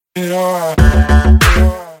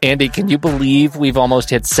Andy, can you believe we've almost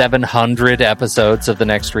hit 700 episodes of The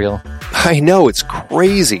Next Reel? I know, it's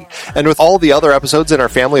crazy. And with all the other episodes in our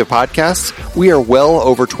family of podcasts, we are well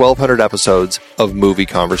over 1,200 episodes of movie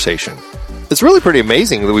conversation. It's really pretty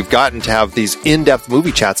amazing that we've gotten to have these in-depth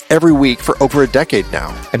movie chats every week for over a decade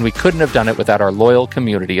now. And we couldn't have done it without our loyal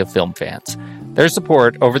community of film fans. Their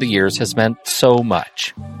support over the years has meant so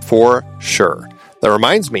much. For sure. That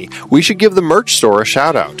reminds me, we should give the merch store a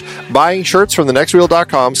shout out. Buying shirts from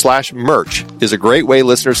thenextreel.com/merch is a great way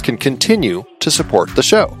listeners can continue to support the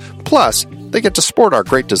show. Plus, they get to sport our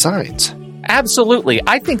great designs. Absolutely.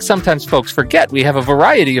 I think sometimes folks forget we have a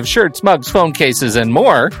variety of shirts, mugs, phone cases, and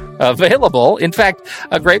more available. In fact,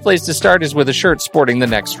 a great place to start is with a shirt sporting the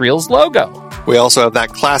Next Reel's logo. We also have that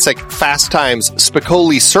classic Fast Times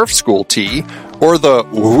Spicoli Surf School tee, or the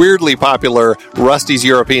weirdly popular Rusty's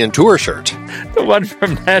European Tour shirt. The one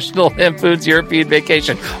from National Lampoon's European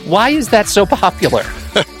Vacation. Why is that so popular?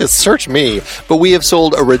 Search me, but we have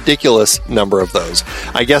sold a ridiculous number of those.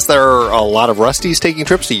 I guess there are a lot of Rustys taking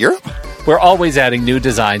trips to Europe? We're always adding new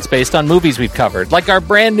designs based on movies we've covered, like our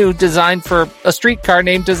brand new design for a streetcar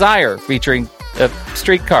named Desire, featuring a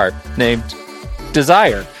streetcar named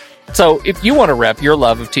Desire. So if you want to rep your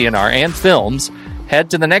love of TNR and films,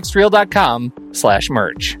 head to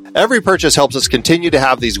thenextreel.com/merch. Every purchase helps us continue to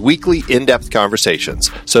have these weekly in-depth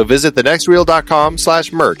conversations. So visit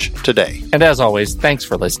thenextreel.com/merch today. And as always, thanks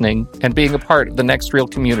for listening and being a part of the Next Reel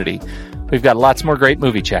community. We've got lots more great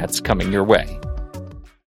movie chats coming your way.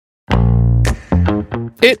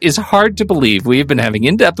 It is hard to believe we've been having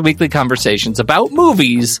in-depth weekly conversations about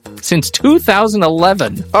movies since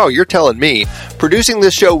 2011. Oh, you're telling me. Producing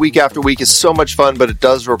this show week after week is so much fun, but it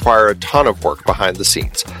does require a ton of work behind the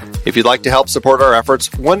scenes. If you'd like to help support our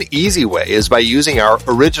efforts, one easy way is by using our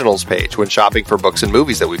Originals page when shopping for books and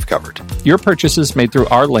movies that we've covered. Your purchases made through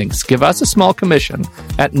our links give us a small commission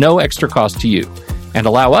at no extra cost to you, and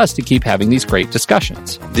allow us to keep having these great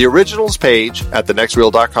discussions. The Originals page at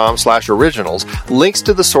thenextreel.com/originals links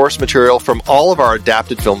to the source material from all of our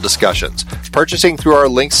adapted film discussions. Purchasing through our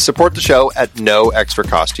links support the show at no extra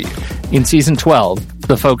cost to you. In Season 12,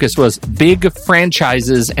 the focus was big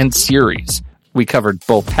franchises and series. We covered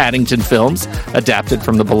both Paddington films, adapted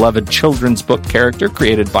from the beloved children's book character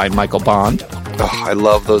created by Michael Bond. Oh, I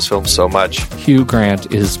love those films so much. Hugh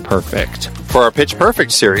Grant is perfect. For our Pitch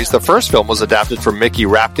Perfect series, the first film was adapted from Mickey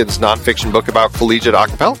Rapkin's nonfiction book about collegiate a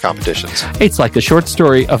cappella competitions. It's like a short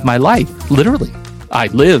story of my life, literally. I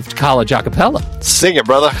lived college a cappella. Sing it,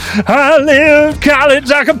 brother. I lived college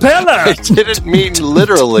a cappella. I didn't mean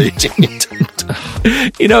literally.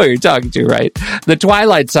 You know who you're talking to, right? The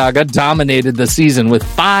Twilight Saga dominated the season with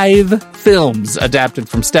 5 films adapted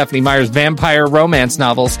from Stephenie Meyer's vampire romance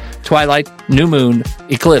novels, Twilight, New Moon,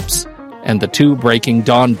 Eclipse, and the 2 Breaking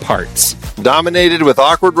Dawn parts. Dominated with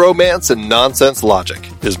awkward romance and nonsense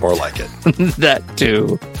logic is more like it. That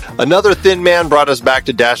too. Another Thin Man brought us back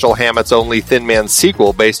to Dashiell Hammett's only Thin Man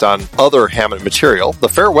sequel based on other Hammett material, The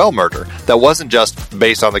Farewell Murder, that wasn't just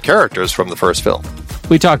based on the characters from the first film.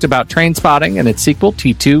 We talked about Trainspotting and its sequel,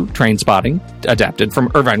 T2 Trainspotting, adapted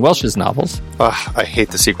from Irvine Welsh's novels. I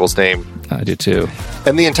hate the sequel's name. I do too.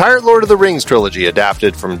 And the entire Lord of the Rings trilogy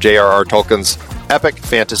adapted from J.R.R. Tolkien's epic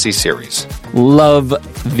fantasy series. Love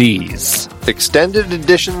these. Extended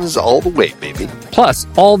editions all the way, baby. Plus,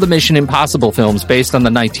 all the Mission Impossible films based on the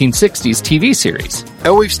 1960s TV series.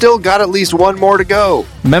 And we've still got at least one more to go.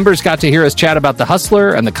 Members got to hear us chat about The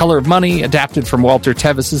Hustler and The Color of Money, adapted from Walter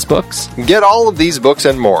Tevis's books. Get all of these books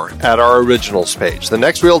and more at our Originals page,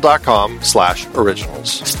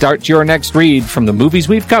 thenextreel.com/originals. Start your next read from the movies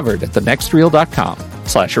we've covered at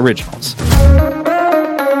thenextreel.com/originals.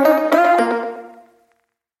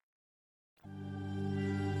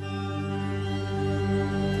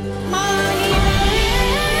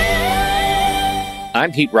 I'm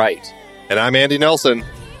Pete Wright. And I'm Andy Nelson.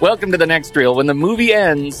 Welcome to The Next Reel. When the movie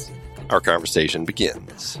ends, our conversation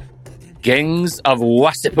begins. Gangs of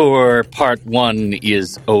Wasseypur Part 1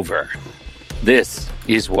 is over. This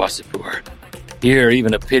is Wasseypur. Here,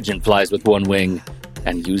 even a pigeon flies with one wing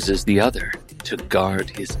and uses the other to guard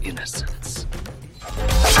his innocence.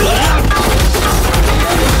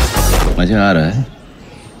 मजा आ रहा है?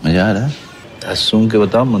 मजा आ रहा है? सूंघ के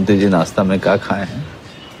बताओ मंत्री जी नाश्ता में क्या खाए हैं?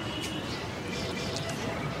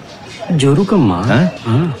 जोरू का माँ?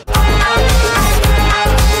 हाँ।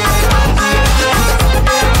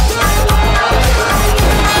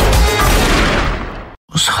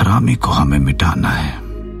 उस हरामी को हमें मिटाना है.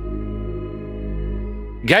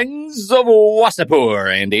 Gangs of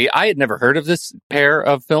Wasseypur, Andy. I had never heard of this pair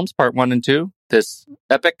of films, Part 1 and 2. This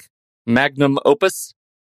epic magnum opus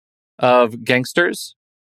of gangsters.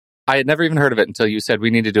 I had never even heard of it until you said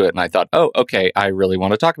we need to do it. And I thought, oh, okay, I really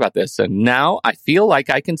want to talk about this. And now I feel like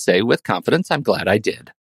I can say with confidence, I'm glad I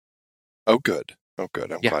did. Oh, good. I'm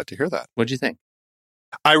glad to hear that. What'd you think?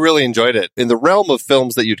 I really enjoyed it. In the realm of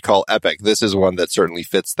films that you'd call epic, this is one that certainly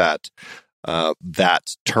fits that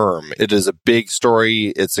term. It is a big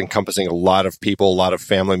story. It's encompassing a lot of people, a lot of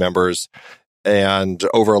family members. And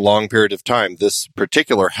over a long period of time, this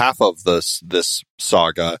particular half of this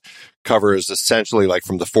saga covers essentially like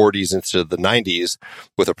from the 40s into the 90s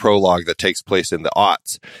with a prologue that takes place in the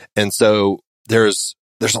aughts. And so there's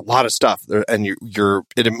a lot of stuff there, and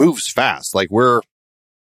it moves fast. Like we're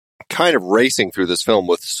kind of racing through this film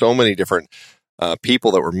with so many different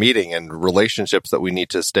people that we're meeting and relationships that we need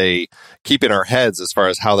to keep in our heads as far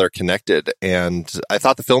as how they're connected. And I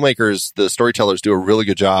thought the storytellers do a really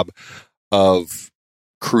good job of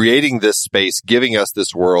creating this space, giving us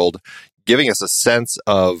this world, giving us a sense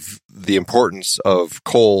of the importance of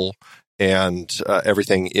coal and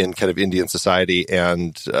everything in kind of Indian society.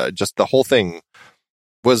 And just the whole thing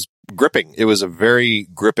was gripping. It was a very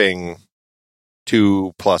gripping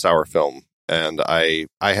 2+ hour film. And I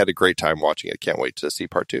had a great time watching it. Can't wait to see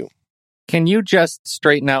part 2. Can you just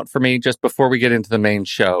straighten out for me just before we get into the main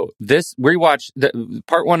show? We watched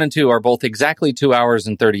part 1 and 2 are both exactly 2 hours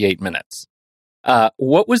and 38 minutes.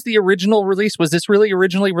 What was the original release? Was this really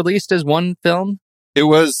originally released as one film? It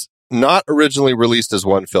was not originally released as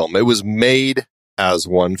one film. It was made as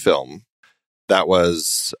one film. That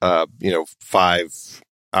was, 5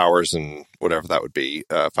 hours and whatever that would be,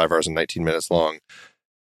 5 hours and 19 minutes long.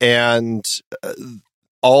 And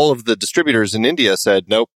all of the distributors in India said,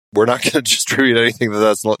 nope, we're not going to distribute anything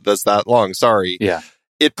that's that long. Sorry. Yeah.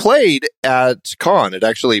 It played at Cannes.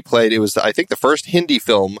 It was, I think, the first Hindi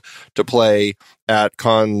film to play at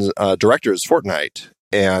Cannes Directors Fortnight.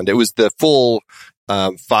 And it was the full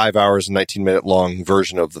 5 hours and 19-minute long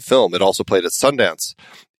version of the film. It also played at Sundance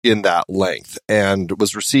in that length and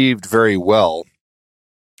was received very well.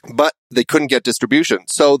 But they couldn't get distribution.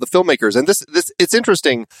 So the filmmakers, and this it's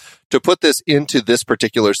interesting to put this into this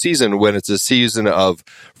particular season when it's a season of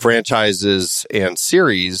franchises and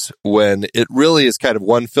series, when it really is kind of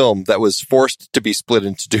one film that was forced to be split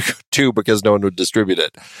into two because no one would distribute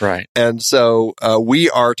it. Right. And so we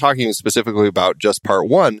are talking specifically about just part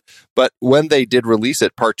 1, but when they did release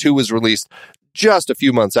it, part 2 was released just a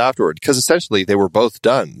few months afterward, because essentially they were both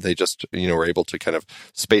done. They just, were able to kind of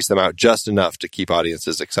space them out just enough to keep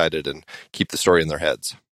audiences excited and keep the story in their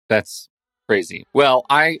heads. That's crazy. Well,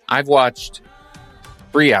 I've watched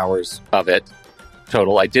 3 hours of it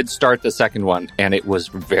total. I did start the second one, and it was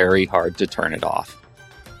very hard to turn it off.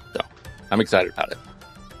 So I'm excited about it.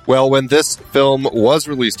 Well, when this film was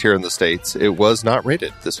released here in the States, it was not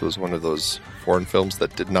rated. This was one of those foreign films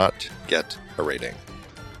that did not get a rating.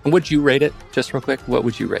 Would you rate it? Just real quick, what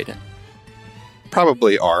would you rate it?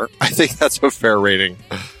 Probably R. I think that's a fair rating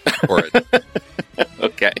for it.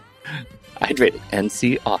 Okay. I'd rate it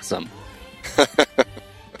NC Awesome.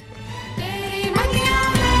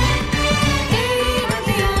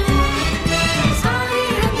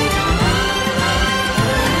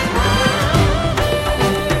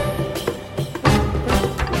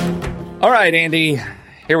 All right, Andy.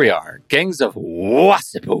 Here we are. Gangs of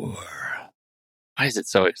Wasseypur. Why is it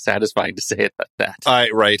so satisfying to say it like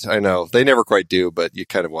that? Right, I know. They never quite do, but you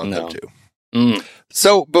kind of want them to. Mm.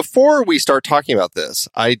 So before we start talking about this,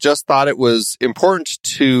 I just thought it was important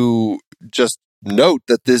to just note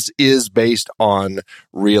that this is based on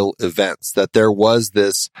real events, that there was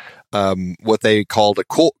this, what they called a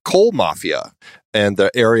coal mafia, and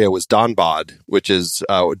the area was Dhanbad, which is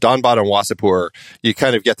Dhanbad and Wasseypur. You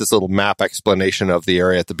kind of get this little map explanation of the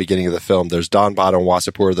area at the beginning of the film. There's Dhanbad and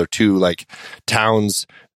Wasseypur. They're two towns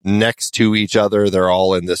next to each other. They're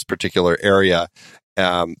all in this particular area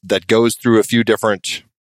that goes through a few different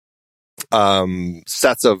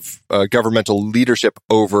sets of governmental leadership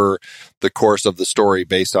over the course of the story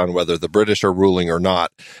based on whether the British are ruling or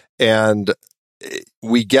not. And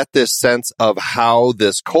we get this sense of how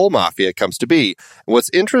this coal mafia comes to be. What's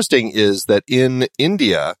interesting is that in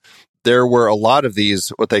India, there were a lot of these,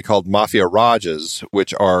 what they called mafia rajas,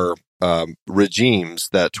 which are regimes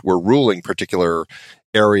that were ruling particular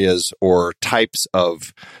areas or types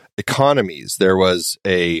of economies. There was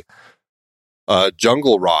a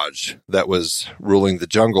jungle Raj that was ruling the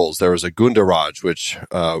jungles. There was a Gunda Raj, which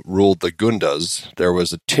ruled the Gundas. There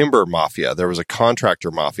was a timber mafia. There was a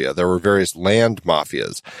contractor mafia. There were various land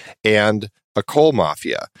mafias and a coal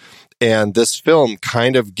mafia. And this film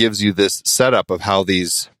kind of gives you this setup of how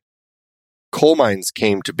these coal mines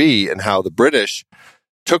came to be and how the British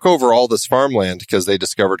took over all this farmland because they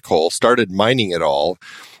discovered coal, started mining it all.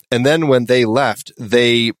 And then when they left,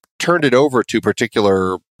 they turned it over to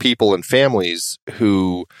particular people and families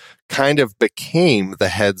who kind of became the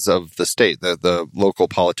heads of the state, the local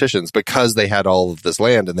politicians, because they had all of this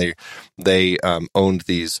land and they owned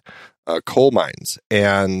these coal mines.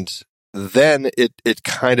 And then it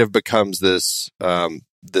kind of becomes this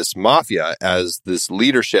mafia, as this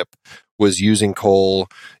leadership was using coal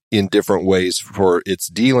in different ways for its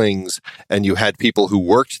dealings. And you had people who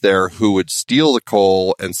worked there who would steal the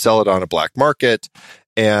coal and sell it on a black market.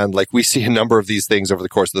 And like we see a number of these things over the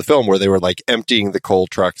course of the film where they were like emptying the coal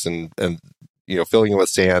trucks and filling it with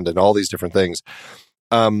sand and all these different things.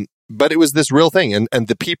 But it was this real thing. And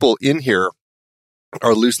the people in here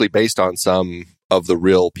are loosely based on some of the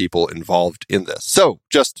real people involved in this. So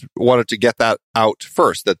just wanted to get that out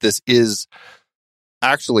first, that this is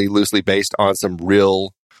actually loosely based on some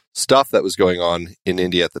real stuff that was going on in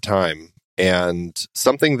India at the time. And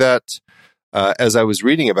something that, as I was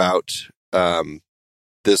reading about,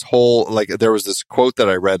 this whole, like, there was this quote that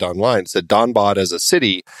I read online. It said, Dhanbad as a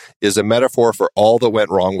city is a metaphor for all that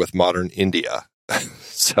went wrong with modern India.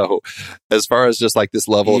 So as far as just like this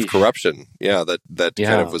level of corruption, that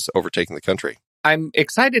kind of was overtaking the country. I'm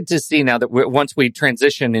excited to see now that once we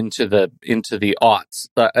transition into the aughts,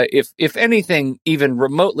 if anything even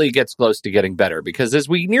remotely gets close to getting better, because as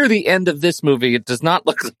we near the end of this movie, it does not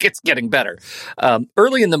look like it's getting better.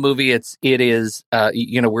 Early in the movie,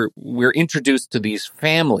 we're introduced to these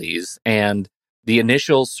families and the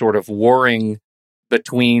initial sort of warring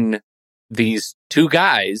between these two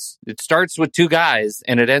guys. It starts with two guys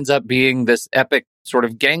and it ends up being this epic sort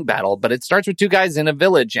of gang battle, but it starts with two guys in a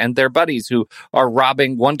village and their buddies who are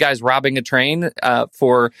robbing. One guy's robbing a train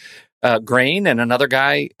for grain, and another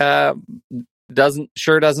guy doesn't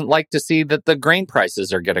like to see that the grain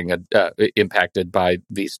prices are getting impacted by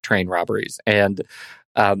these train robberies, and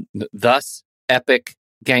thus epic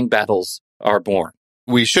gang battles are born.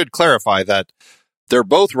 We should clarify that they're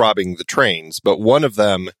both robbing the trains, but one of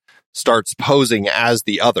them starts posing as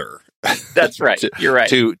the other. That's right. You're right.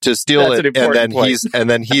 To steal That's it, and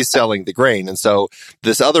then he's selling the grain. And so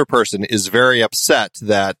this other person is very upset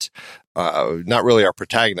that not really our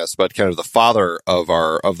protagonist, but kind of the father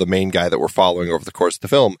of the main guy that we're following over the course of the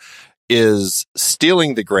film is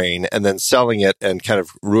stealing the grain and then selling it and kind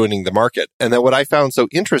of ruining the market. And then what I found so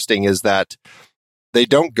interesting is that they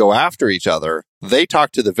don't go after each other. They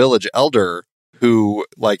talk to the village elder, who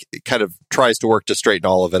like kind of tries to work to straighten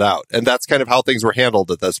all of it out. And that's kind of how things were handled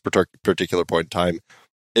at this particular point in time.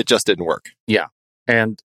 It just didn't work. Yeah.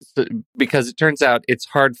 And because it turns out it's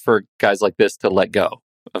hard for guys like this to let go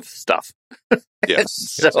of stuff. Yes.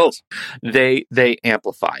 So they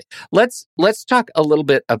amplify. Let's talk a little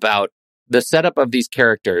bit about the setup of these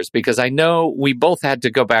characters, because I know we both had to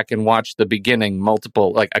go back and watch the beginning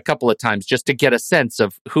a couple of times just to get a sense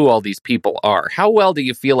of who all these people are. How well do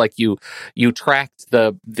you feel like you tracked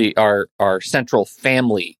our central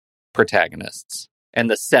family protagonists and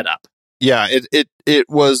the setup? Yeah, it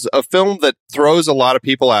was a film that throws a lot of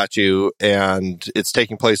people at you, and it's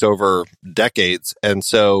taking place over decades. And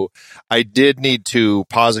so I did need to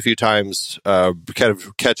pause a few times, kind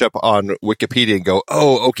of catch up on Wikipedia and go,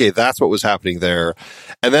 oh, okay, that's what was happening there.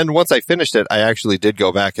 And then once I finished it, I actually did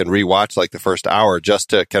go back and rewatch like the first hour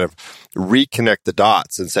just to kind of reconnect the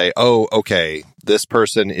dots and say, oh, okay, this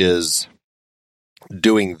person is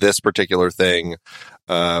doing this particular thing.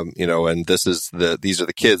 And these are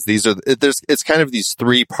the kids. It's kind of these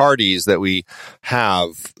three parties that we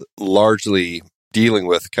have largely dealing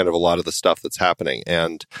with kind of a lot of the stuff that's happening.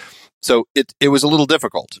 And so it was a little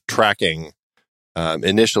difficult tracking,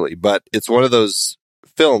 initially, but it's one of those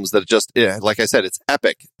films that just, like I said, it's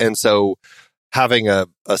epic. And so having a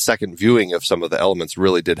second viewing of some of the elements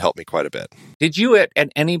really did help me quite a bit. Did you at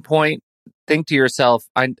any point think to yourself,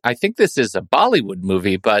 I think this is a Bollywood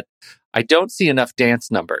movie, but I don't see enough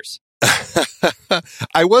dance numbers?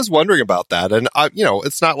 I was wondering about that. And,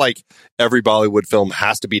 it's not like every Bollywood film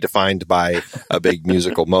has to be defined by a big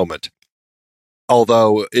musical moment.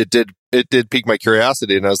 Although it did pique my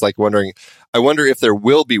curiosity. And I was like I wonder if there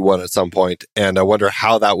will be one at some point. And I wonder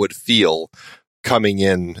how that would feel coming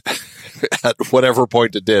in at whatever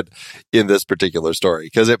point it did in this particular story,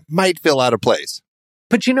 because it might feel out of place.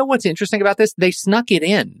 But you know what's interesting about this? They snuck it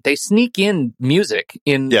in. They sneak in music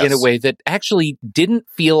in a way that actually didn't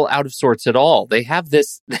feel out of sorts at all. They have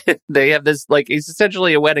this, like, he's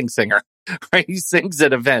essentially a wedding singer. right? He sings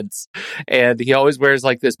at events, and he always wears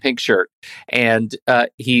like this pink shirt, and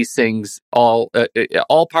he sings all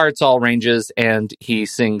parts, all ranges, and he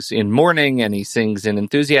sings in mourning, and he sings in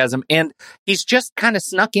enthusiasm, and he's just kind of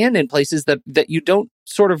snuck in places that you don't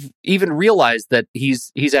sort of even realize that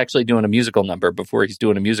he's actually doing a musical number before he's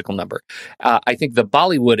doing a musical number. I think the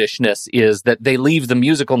Bollywoodishness is that they leave the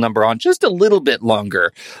musical number on just a little bit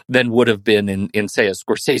longer than would have been in say, a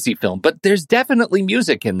Scorsese film. But there's definitely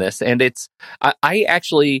music in this, and I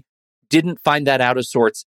actually didn't find that out of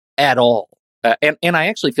sorts at all. And I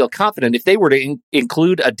actually feel confident if they were to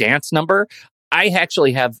include a dance number, I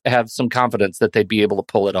actually have some confidence that they'd be able to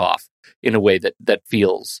pull it off in a way that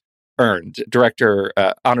feels earned. Director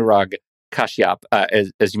Anurag Kashyap,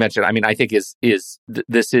 as you mentioned, I mean, I think this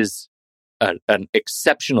is an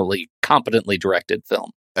exceptionally competently directed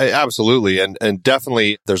film. Absolutely. And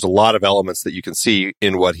definitely there's a lot of elements that you can see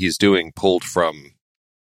in what he's doing pulled from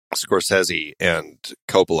Scorsese and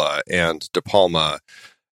Coppola and De Palma.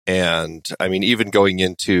 And I mean, even going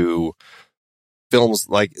into films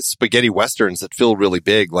like spaghetti westerns that feel really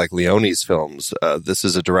big, like Leone's films. This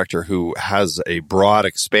is a director who has a broad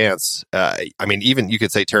expanse. I mean, even you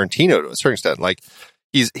could say Tarantino to a certain extent. Like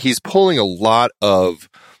he's pulling a lot of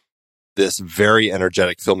this very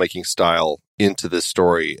energetic filmmaking style into this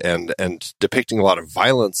story and depicting a lot of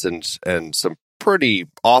violence and some pretty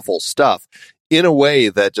awful stuff in a way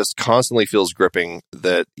that just constantly feels gripping,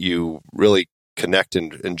 that you really connect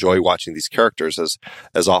and enjoy watching these characters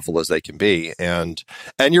as awful as they can be. And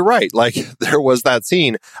you're right. Like there was that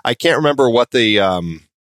scene. I can't remember what the,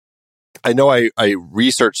 I know I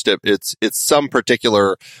researched it. It's some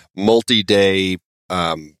particular multi-day,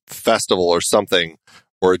 festival or something,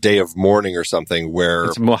 or a day of mourning or something where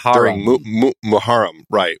it's Muharram. During Muharram,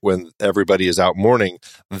 right, when everybody is out mourning,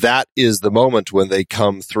 that is the moment when they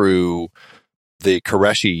come through the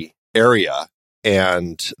Qureshi area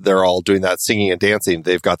and they're all doing that singing and dancing.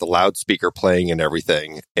 They've got the loudspeaker playing and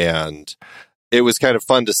everything. And it was kind of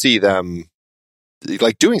fun to see them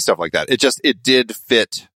like doing stuff like that. It did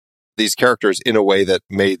fit these characters in a way that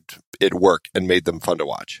made it work and made them fun to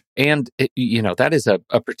watch. And, that is a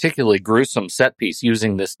particularly gruesome set piece,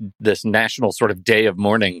 using this national sort of day of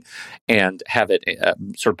mourning and have it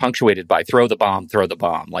sort of punctuated by throw the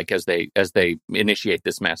bomb, like as they initiate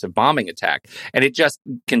this massive bombing attack. And it just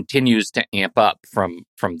continues to amp up from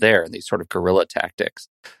there in these sort of guerrilla tactics.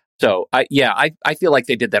 So, I feel like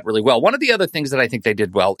they did that really well. One of the other things that I think they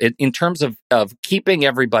did well in terms of keeping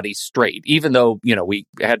everybody straight, even though, we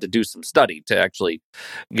had to do some study to actually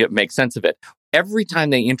make sense of it. Every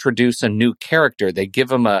time they introduce a new character, they give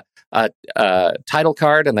them a title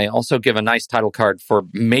card, and they also give a nice title card for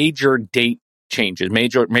major date changes,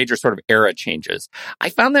 major sort of era changes. I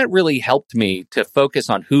found that really helped me to focus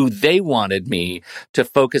on who they wanted me to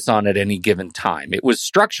focus on at any given time. It was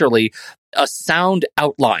structurally a sound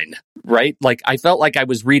outline, right? Like I felt like I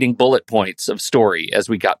was reading bullet points of story as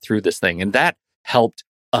we got through this thing, and that helped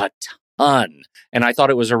a ton. And I thought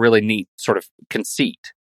it was a really neat sort of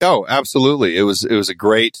conceit. Oh, absolutely. It was a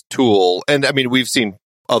great tool. And I mean, we've seen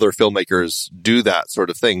other filmmakers do that sort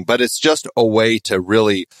of thing, but it's just a way to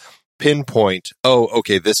really pinpoint, oh,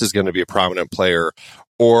 okay, this is going to be a prominent player,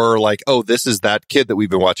 or like, oh, this is that kid that we've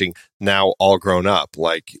been watching now all grown up.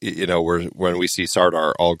 Like, when we see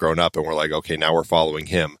Sardar all grown up and we're like, okay, now we're following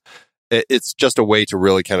him. It's just a way to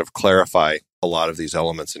really kind of clarify a lot of these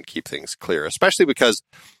elements and keep things clear, especially because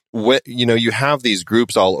you have these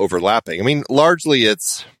groups all overlapping. I mean, largely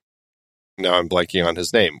it's, now I'm blanking on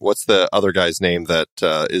his name. What's the other guy's name that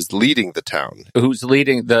is leading the town? Who's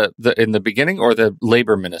leading the in the beginning, or the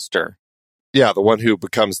labor minister? Yeah, the one who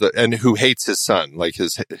becomes and who hates his son, like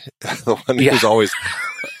the one who's always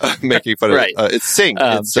making fun of right. It's Singh.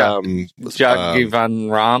 It's Jagjivan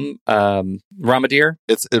Ramadir.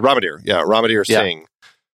 It's Ramadir. Yeah, Ramadir Singh.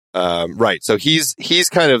 Right. So he's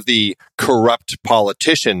kind of the corrupt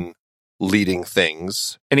politician leading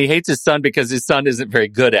things, and he hates his son because his son isn't very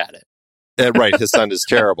good at it. Right, his son is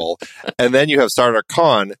terrible. And then you have Sardar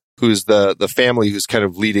Khan, who's the family who's kind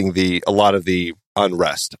of leading a lot of the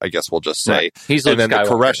unrest, I guess we'll just say. Right. He's and then Skywalker. The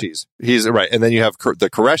Qureshis. He's right. And then you have the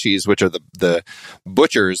Qureshis, which are the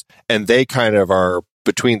butchers, and they kind of are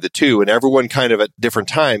between the two, and everyone kind of at different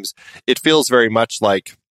times. It feels very much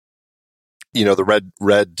like, the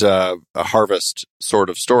red harvest sort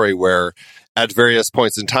of story, where at various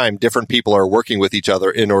points in time, different people are working with each other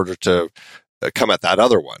in order to come at that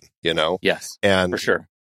other one, Yes, and for sure.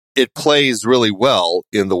 It plays really well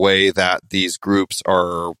in the way that these groups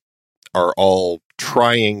are all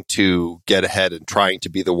trying to get ahead and trying to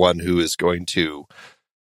be the one who is going to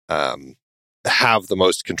have the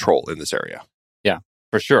most control in this area. Yeah.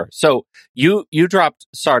 For sure. So you dropped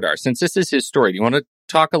Sardar. Since this is his story, do you want to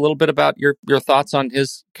talk a little bit about your thoughts on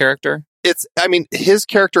his character? His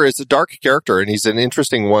character is a dark character, and he's an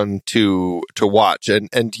interesting one to watch.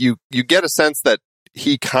 And you get a sense that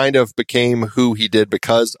he kind of became who he did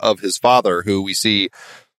because of his father, who we see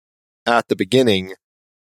at the beginning.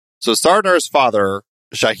 So Sardar's father,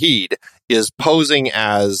 Shahid, is posing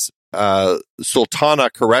as Sultana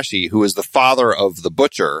Qureshi, who is the father of the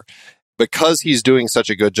butcher. Because he's doing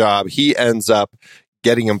such a good job, he ends up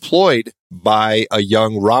getting employed by a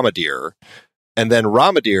young Ramadir. And then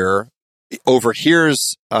Ramadir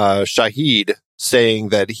overhears Shahid saying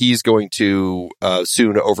that he's going to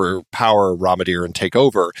soon overpower Ramadir and take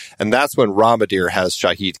over. And that's when Ramadir has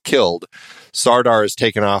Shahid killed. Sardar is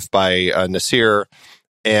taken off by Nasir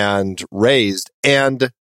and raised,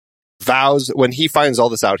 and vows, when he finds all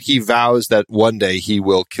this out, he vows that one day he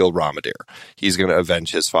will kill Ramadir. He's going to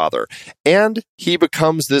avenge his father. And he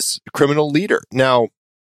becomes this criminal leader. Now,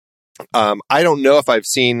 I don't know if I've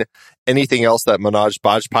seen anything else that Manoj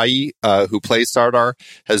Bajpayee, who plays Sardar,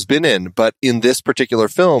 has been in, but in this particular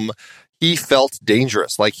film, he felt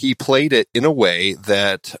dangerous. Like, he played it in a way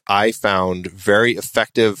that I found very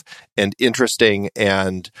effective and interesting.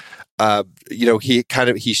 And,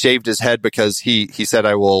 he shaved his head because he said,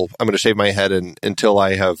 I'm going to shave my head until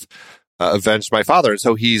I have avenged my father. And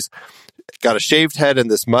so he's got a shaved head and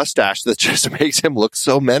this mustache that just makes him look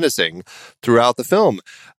so menacing throughout the film.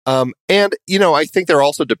 I think they're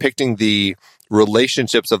also depicting the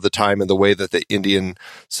relationships of the time and the way that the Indian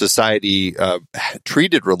society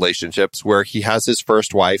treated relationships, where he has his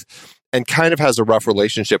first wife and kind of has a rough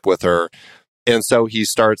relationship with her. And so he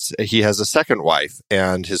has a second wife,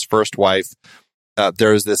 and his first wife,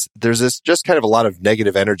 there's this just kind of a lot of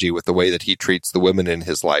negative energy with the way that he treats the women in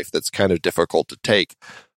his life that's kind of difficult to take.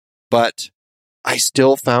 But I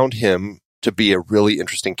still found him to be a really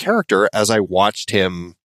interesting character as I watched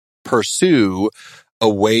him pursue a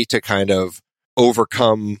way to kind of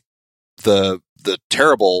overcome the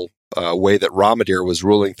terrible way that Ramadir was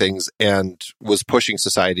ruling things and was pushing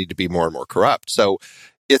society to be more and more corrupt. So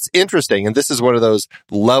it's interesting, and this is one of those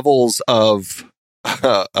levels of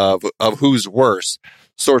who's worse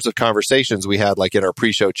sorts of conversations we had, like in our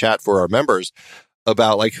pre-show chat for our members,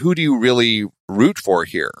 about like, who do you really root for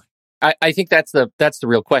here? I think that's the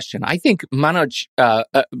real question. I think Manoj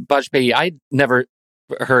Bajpayee, I never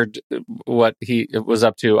heard what he was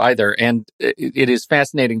up to either. And it is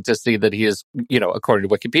fascinating to see that he is, according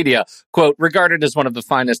to Wikipedia, quote, regarded as one of the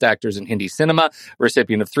finest actors in Hindi cinema,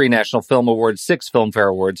 recipient of 3 National Film Awards, 6 Filmfare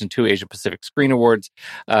Awards, and 2 Asia Pacific Screen Awards,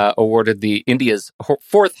 awarded the India's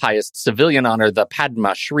 4th highest civilian honor, the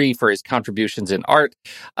Padma Shri, for his contributions in art.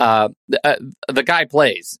 The guy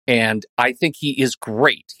plays, and I think he is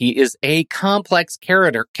great. He is a complex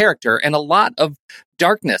character and a lot of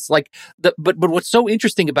darkness. But what's so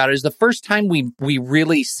interesting about it is the first time we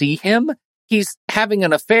really see him, he's having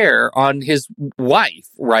an affair on his wife,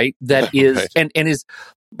 right? That is, right. and is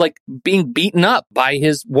like being beaten up by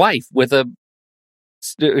his wife with a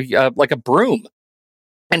broom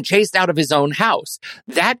and chased out of his own house.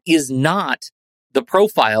 That is not the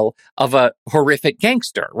profile of a horrific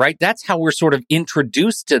gangster, right? That's how we're sort of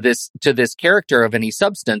introduced to this character of any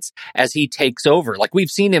substance as he takes over. Like,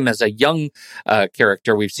 we've seen him as a young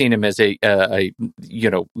character, we've seen him as a kind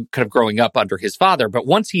of growing up under his father. But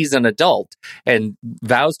once he's an adult and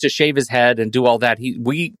vows to shave his head and do all that,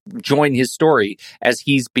 we join his story as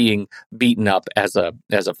he's being beaten up as a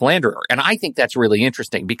philanderer. And I think that's really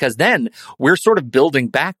interesting, because then we're sort of building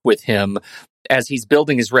back with him as he's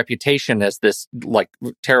building his reputation as this like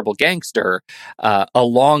terrible gangster,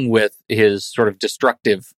 along with his sort of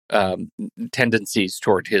destructive tendencies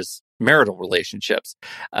toward his marital relationships.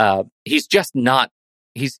 He's just not.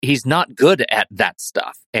 He's not good at that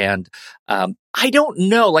stuff. And I don't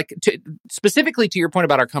know, specifically to your point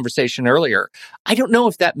about our conversation earlier, I don't know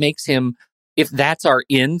if that makes him, if that's our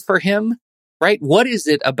in for him, right? What is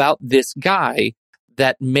it about this guy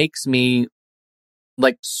that makes me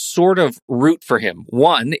sort of root for him?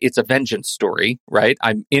 One, it's a vengeance story, right?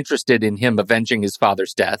 I'm interested in him avenging his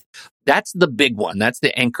father's death. That's the big one. That's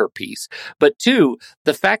the anchor piece. But 2,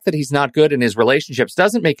 the fact that he's not good in his relationships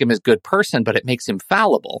doesn't make him a good person, but it makes him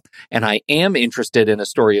fallible. And I am interested in a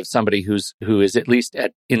story of somebody who is at least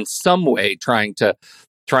in some way trying to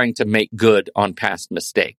make good on past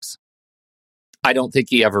mistakes. I don't think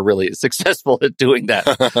he ever really is successful at doing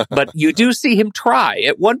that. But you do see him try.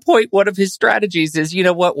 At one point, one of his strategies is, you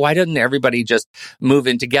know what, why doesn't everybody just move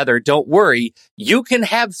in together? Don't worry, you can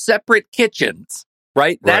have separate kitchens.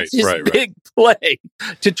 right? That's his big play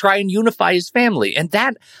to try and unify his family. And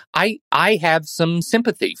that I have some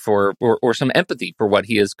sympathy for or some empathy for what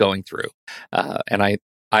he is going through. And I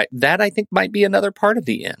think might be another part of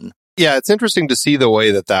the inn. Yeah, it's interesting to see the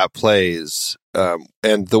way that plays,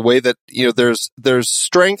 and the way that, there's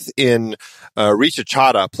strength in Richa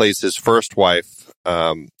Chadha plays his first wife,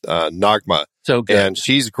 Nagma. So good. And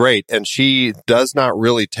she's great, and she does not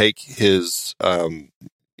really take his,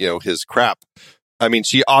 his crap. I mean,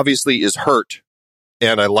 she obviously is hurt,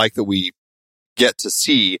 and I like that we get to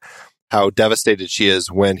see how devastated she is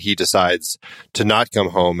when he decides to not come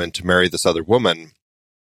home and to marry this other woman.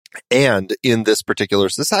 And in this particular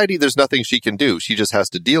society, there's nothing she can do. She just has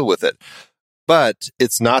to deal with it. But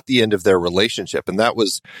it's not the end of their relationship. And that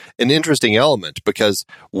was an interesting element, because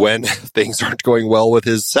when things aren't going well with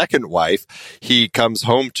his second wife, he comes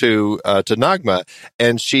home to Nagma,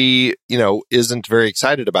 and she, isn't very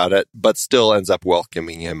excited about it, but still ends up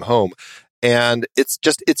welcoming him home. And it's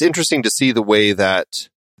interesting to see the way that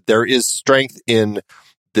there is strength in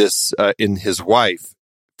this, in his wife,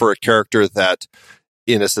 for a character that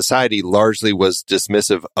in a society largely was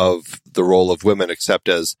dismissive of the role of women, except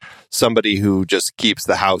as somebody who just keeps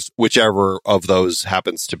the house, whichever of those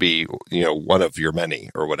happens to be, one of your many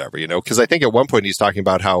or whatever, because I think at one point he's talking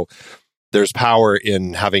about how there's power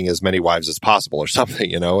in having as many wives as possible or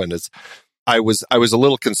something, and I was a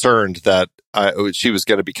little concerned that she was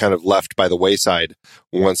going to be kind of left by the wayside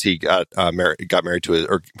once he got married to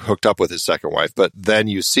or hooked up with his second wife. But then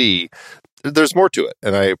you see there's more to it,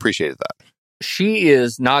 and I appreciated that.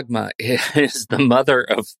 Nagma is the mother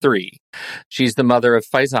of three. She's the mother of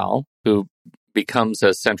Faisal, who becomes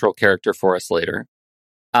a central character for us later,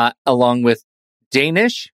 along with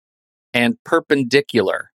Danish and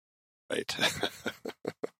Perpendicular. Right.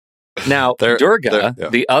 Now, Durga,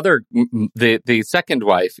 the second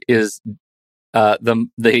wife, is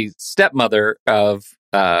the stepmother of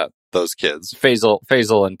those kids,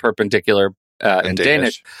 Faisal and Perpendicular and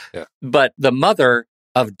Danish. Yeah. But the mother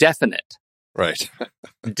of Definite. Right.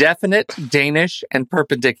 Definite, Danish, and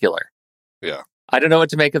Perpendicular. Yeah. I don't know what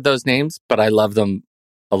to make of those names, but I love them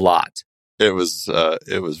a lot. It was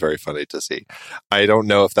very funny to see. I don't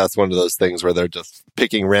know if that's one of those things where they're just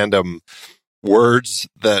picking random words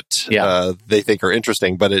that they think are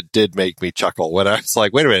interesting, but it did make me chuckle when I was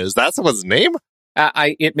like, wait a minute, is that someone's name?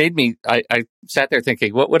 I sat there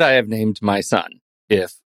thinking, what would I have named my son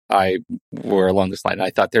if I were along this line? I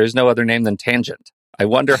thought there's no other name than Tangent. I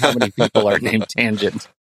wonder how many people are named Tangent.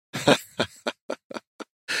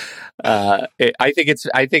 I think it's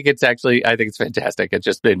fantastic. It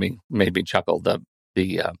just made me chuckle.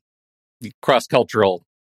 The cross-cultural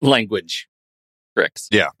language tricks.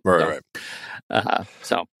 Yeah, right.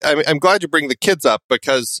 So I'm glad you bring the kids up,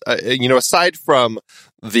 because aside from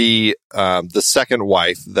the second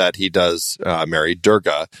wife that he does marry,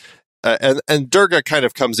 Durga. And Durga kind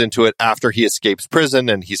of comes into it after he escapes prison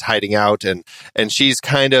and he's hiding out, and she's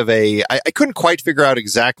kind of I couldn't quite figure out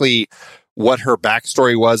exactly what her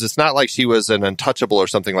backstory was. It's not like she was an untouchable or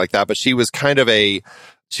something like that, but she was kind of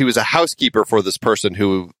she was a housekeeper for this person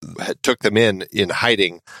who took them in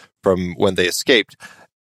hiding from when they escaped.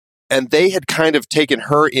 And they had kind of taken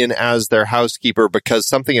her in as their housekeeper because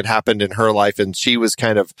something had happened in her life, and she was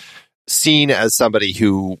kind of seen as somebody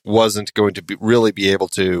who wasn't going to really be able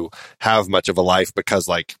to have much of a life because,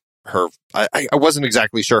 like, I wasn't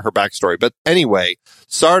exactly sure her backstory. But anyway,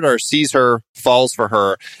 Sardar sees her, falls for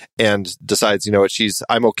her, and decides,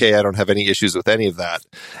 I'm okay. I don't have any issues with any of that.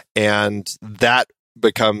 And that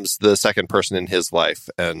becomes the second person in his life.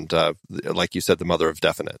 And like you said, the mother of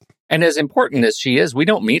Definite. And as important as she is, we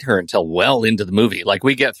don't meet her until well into the movie. Like,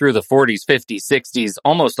 we get through the 40s, 50s, 60s,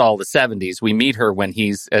 almost all the 70s. We meet her when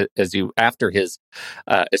he's, after his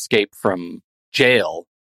escape from jail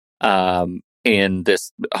in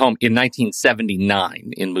this home in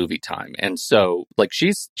 1979 in movie time. And so, like,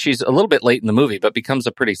 she's a little bit late in the movie, but becomes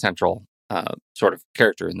a pretty central sort of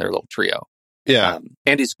character in their little trio. Yeah.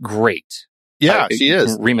 And is great. Yeah, she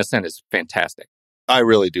is. Rima Sen is fantastic. I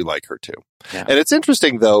really do like her too. Yeah. And it's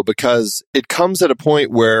interesting, though, because it comes at a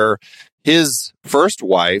point where his first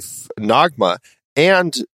wife, Nagma,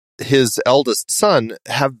 and his eldest son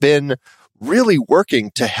have been really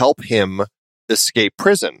working to help him escape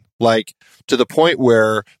prison. Like, to the point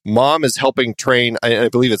where mom is helping train, I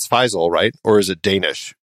believe it's Faisal, right? Or is it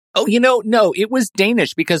Danish? Oh, no, it was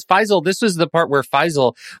Danish, because Faisal, this was the part where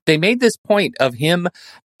Faisal, they made this point of him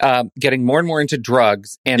getting more and more into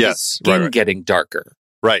drugs and his skin getting darker.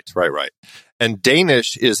 Right. And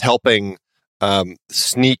Danish is helping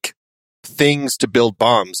sneak things to build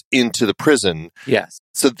bombs into the prison. Yes.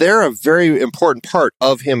 So they're a very important part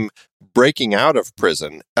of him breaking out of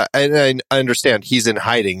prison. And I understand he's in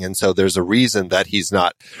hiding, and so there's a reason that he's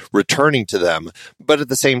not returning to them. But at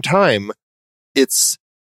the same time, it's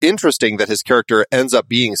interesting that his character ends up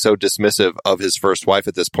being so dismissive of his first wife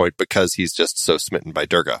at this point because he's just so smitten by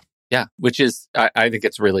Durga. Yeah, which is, I think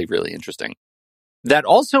it's really, really interesting. That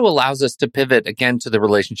also allows us to pivot again to the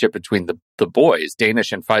relationship between the boys,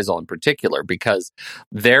 Danish and Faisal in particular, because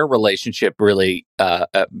their relationship really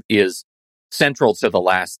is central to the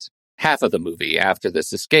last half of the movie after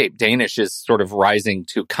this escape. Danish is sort of rising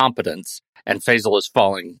to competence, and Faisal is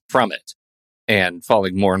falling from it and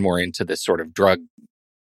falling more and more into this sort of drug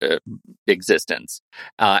existence.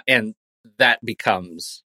 And that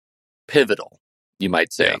becomes pivotal, you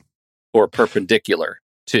might say, or perpendicular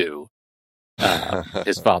to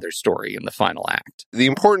his father's story in the final act. The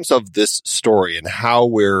importance of this story and how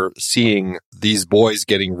we're seeing these boys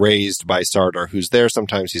getting raised by Sardar, who's there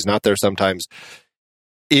sometimes, he's not there sometimes,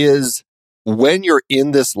 is when you're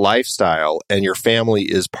in this lifestyle and your family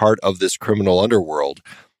is part of this criminal underworld,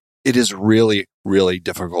 it is really, really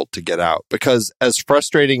difficult to get out. Because as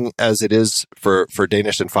frustrating as it is for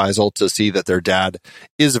Danish and Faisal to see that their dad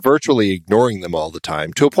is virtually ignoring them all the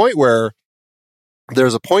time, to a point where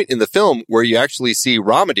there's a point in the film where you actually see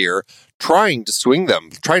Ramadir trying to swing them,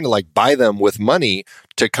 trying to like buy them with money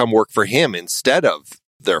to come work for him instead of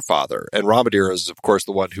their father. And Ramadir is, of course,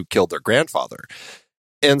 the one who killed their grandfather.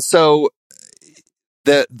 And so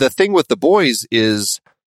the thing with the boys is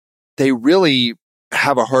they really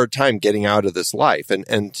have a hard time getting out of this life.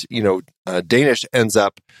 And Danish ends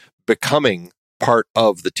up becoming part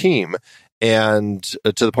of the team, and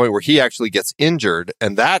to the point where he actually gets injured,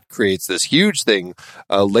 and that creates this huge thing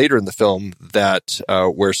later in the film that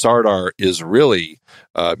where Sardar is really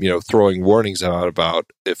throwing warnings out about,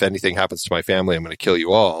 if anything happens to my family, I'm going to kill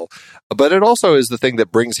you all. But it also is the thing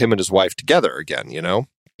that brings him and his wife together again,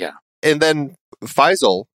 Yeah. And then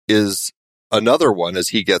Faisal is another one as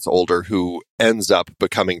he gets older who ends up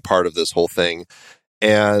becoming part of this whole thing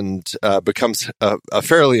and becomes a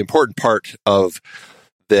fairly important part of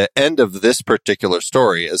the end of this particular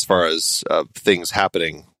story as far as things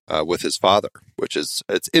happening with his father,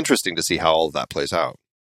 it's interesting to see how all of that plays out.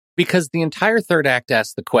 Because the entire third act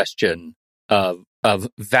asks the question of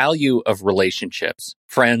value of relationships,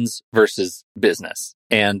 friends versus business.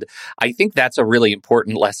 And I think that's a really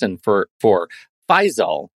important lesson for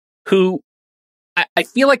Faisal, who I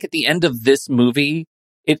feel like at the end of this movie,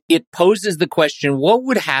 it poses the question, what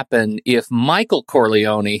would happen if Michael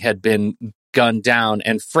Corleone had been gunned down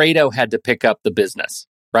and Fredo had to pick up the business,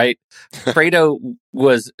 right? Fredo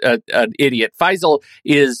was an idiot. Faisal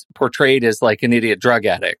is portrayed as like an idiot drug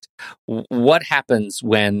addict. What happens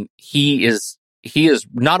when he is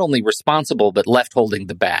not only responsible, but left holding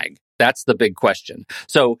the bag? That's the big question.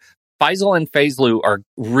 So Faisal and Fazlou are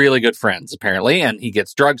really good friends, apparently, and he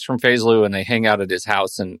gets drugs from Fazlou and they hang out at his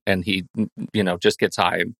house and he, just gets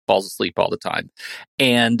high and falls asleep all the time.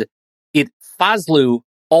 And Fazlou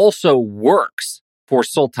also works for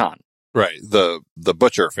Sultan. Right. The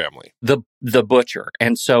butcher family. The butcher.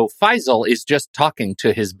 And so Faisal is just talking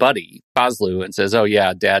to his buddy, Fazlou, and says, oh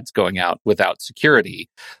yeah, dad's going out without security.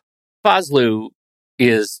 Fazlou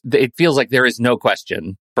it feels like there is no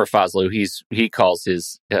question for Fazlou. He calls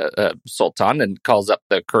his Sultan and calls up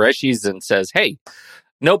the Qurayshis and says, hey,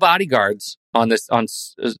 no bodyguards on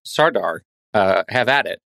Sardar, have at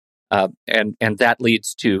it. And that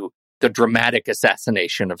leads to the dramatic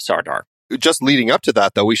assassination of Sardar. Just leading up to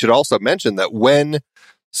that, though, we should also mention that when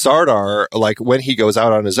Sardar, when he goes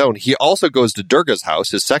out on his own, he also goes to Durga's house,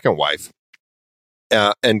 his second wife,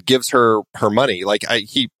 and gives her money.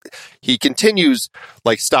 He continues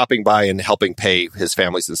stopping by and helping pay his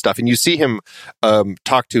families and stuff. And you see him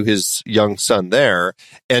talk to his young son there,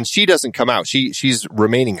 and she doesn't come out. She's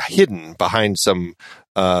remaining hidden behind some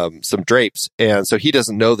drapes, and so he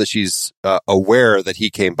doesn't know that she's aware that he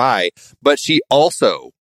came by. But she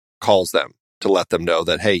also calls them to let them know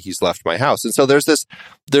that, hey, he's left my house. And so there's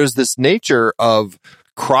this nature of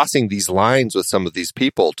crossing these lines with some of these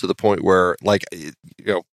people to the point where,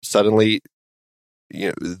 suddenly,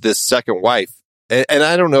 this second wife, and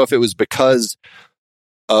I don't know if it was because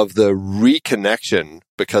of the reconnection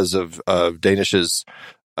because of Danish's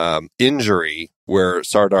injury, where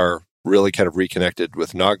Sardar really kind of reconnected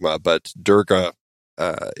with Nagma, but Durga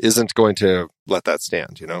isn't going to let that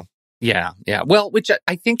stand, Yeah. Well, which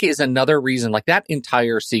I think is another reason, that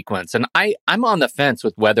entire sequence. And I'm on the fence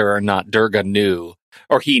with whether or not Durga knew,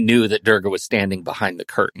 or he knew that Durga was standing behind the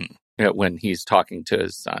curtain when he's talking to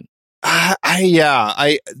his son.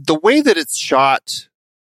 The way that it's shot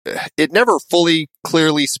it never fully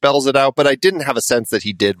clearly spells it out, but I didn't have a sense that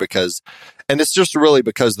he did and it's just really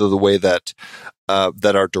because of the way that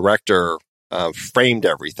our director framed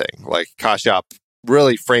everything. Like Kashyap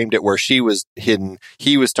really framed it where she was hidden,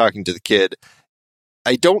 he was talking to the kid.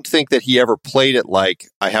 I don't think that he ever played it like,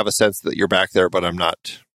 I have a sense that you're back there, but I'm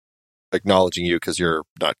not acknowledging you because you're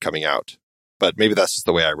not coming out. But maybe that's just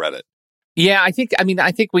the way I read it. Yeah, I think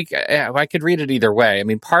I could read it either way. I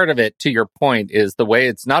mean, part of it, to your point, is the way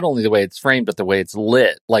it's not only the way it's framed, but the way it's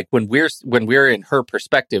lit. Like when we're in her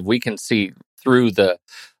perspective, we can see through the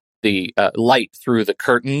light through the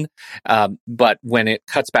curtain. But when it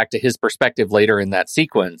cuts back to his perspective later in that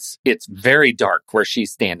sequence, it's very dark where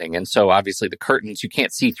she's standing. And so obviously the curtains, you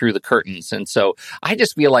can't see through the curtains. And so I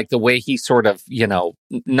just feel like the way he sort of,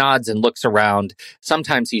 nods and looks around,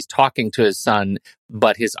 sometimes he's talking to his son,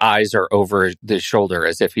 but his eyes are over his shoulder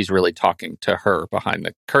as if he's really talking to her behind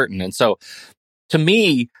the curtain. And so to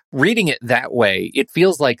me, reading it that way, it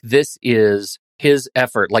feels like this is his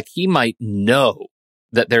effort. Like he might know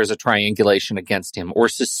that there's a triangulation against him or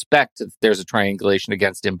suspect that there's a triangulation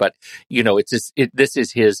against him. But, this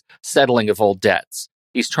is his settling of old debts.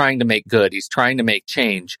 He's trying to make good. He's trying to make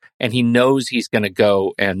change. And he knows he's going to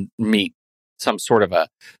go and meet some sort of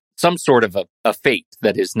a fate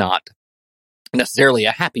that is not necessarily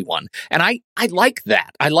a happy one. And I like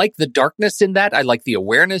that. I like the darkness in that. I like the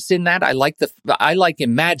awareness in that. I like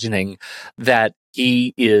imagining that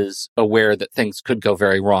he is aware that things could go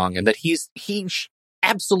very wrong and that he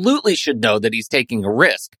absolutely should know that he's taking a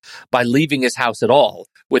risk by leaving his house at all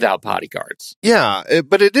without bodyguards. Yeah,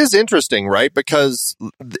 but it is interesting, right? Because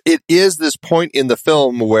it is this point in the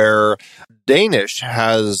film where Danish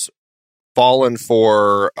has fallen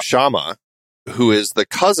for Shama, who is the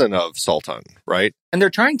cousin of Sultan, right? And they're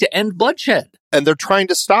trying to end bloodshed. And they're trying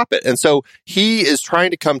to stop it. And so he is trying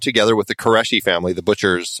to come together with the Qureshi family, the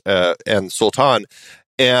butchers, and Sultan,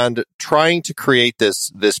 and trying to create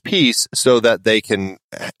this peace so that they can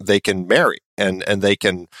marry and they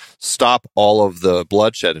can stop all of the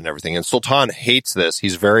bloodshed and everything. And Sultan hates this.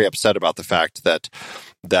 He's very upset about the fact that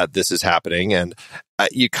this is happening. And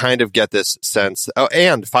you kind of get this sense. Oh,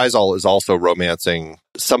 and Faisal is also romancing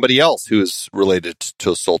somebody else who is related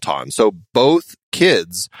to Sultan. So both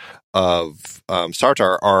kids of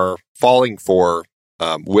Sartar are falling for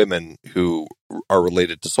women who are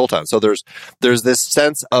related to Sultan. So there's this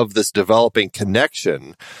sense of this developing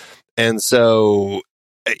connection. And so,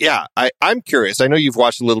 yeah, I'm curious. I know you've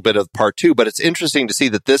watched a little bit of part 2, but it's interesting to see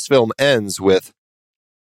that this film ends with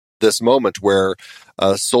this moment where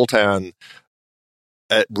Sultan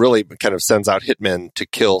really kind of sends out hitmen to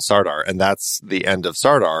kill Sardar. And that's the end of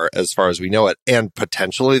Sardar as far as we know it. And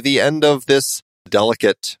potentially the end of this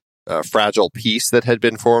delicate fragile peace that had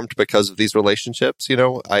been formed because of these relationships.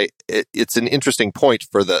 It's an interesting point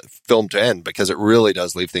for the film to end because it really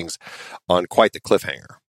does leave things on quite the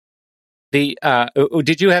cliffhanger.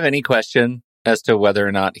 Did you have any question as to whether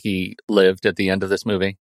or not he lived at the end of this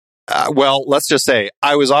movie? Well, let's just say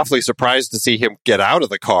I was awfully surprised to see him get out of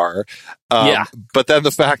the car. But then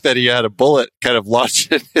the fact that he had a bullet kind of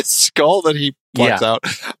lodged in his skull that he plucks out,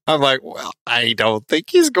 I'm like, well, I don't think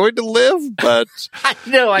he's going to live. But I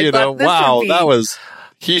know, wow, that was.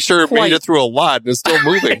 He sure made it through a lot and is still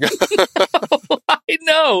moving. I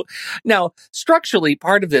know. Now, structurally,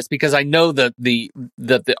 part of this, because I know that the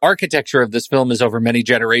architecture of this film is over many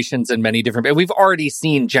generations and many different. We've already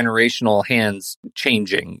seen generational hands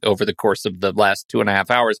changing over the course of the last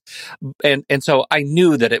 2.5 hours, and so I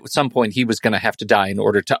knew that at some point he was going to have to die in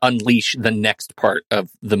order to unleash the next part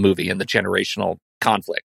of the movie and the generational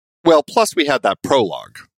conflict. Well, plus we had that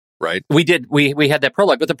prologue. Right. We did. We had that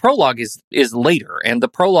prologue, but the prologue is later, and the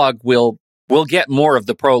prologue we'll get more of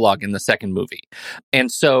the prologue in the second movie.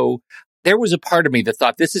 And so there was a part of me that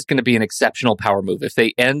thought this is going to be an exceptional power move if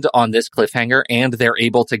they end on this cliffhanger and they're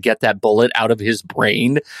able to get that bullet out of his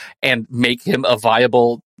brain and make him a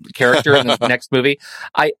viable character in the next movie.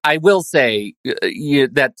 I will say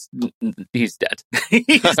that he's dead.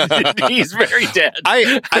 he's very dead.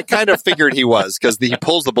 I kind of figured he was because he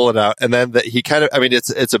pulls the bullet out and then he kind of, I mean,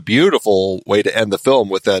 it's a beautiful way to end the film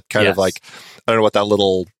with that kind of like, I don't know what that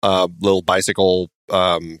little bicycle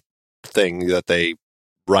thing that they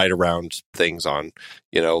ride around things on,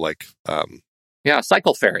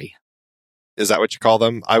 cycle ferry. Is that what you call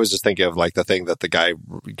them? I was just thinking of like the thing that the guy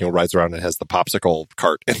rides around and has the popsicle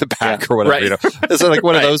cart in the back or whatever. It's like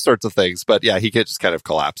one of those sorts of things. But yeah, he just kind of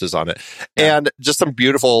collapses on it, and just some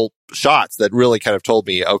beautiful shots that really kind of told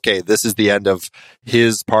me, okay, this is the end of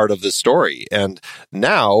his part of the story, and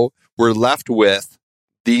now we're left with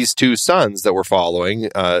these two sons that we're following,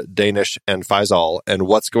 Danish and Faisal, and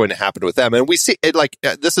what's going to happen with them. And we see it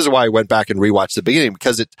this is why I went back and rewatched the beginning,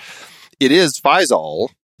 because it is Faisal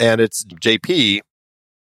and it's JP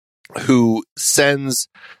who sends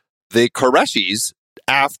the Qureshis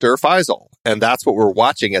after Faisal. And that's what we're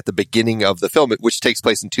watching at the beginning of the film, which takes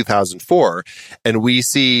place in 2004. And we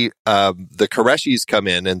see the Qureshis come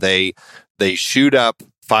in and they shoot up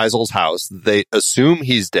Faisal's house. They assume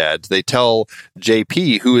he's dead. They tell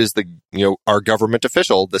JP, who is our government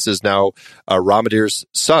official, this is now Ramadir's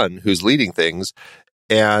son who's leading things.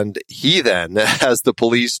 And he then has the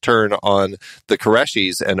police turn on the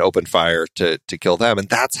Qureshis and open fire to kill them. And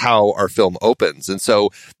that's how our film opens. And so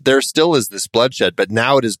there still is this bloodshed, but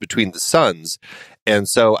now it is between the sons. And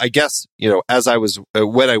so I guess, as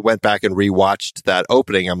when I went back and rewatched that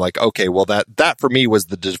opening, I'm like, okay, well, that for me was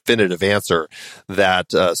the definitive answer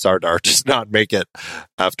that Sardar does not make it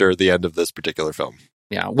after the end of this particular film.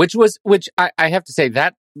 Yeah, which I have to say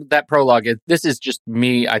that prologue, this is just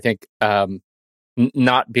me, I think,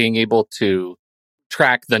 not being able to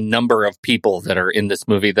track the number of people that are in this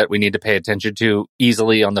movie that we need to pay attention to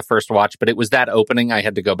easily on the first watch. But it was that opening I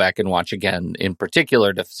had to go back and watch again in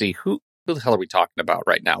particular to see who the hell are we talking about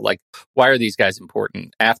right now? Like, why are these guys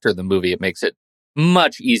important? After the movie, it makes it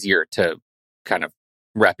much easier to kind of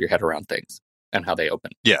wrap your head around things and how they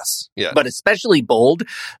open. Yes. Yeah. But especially bold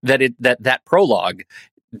that prologue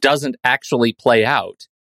doesn't actually play out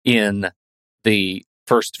in the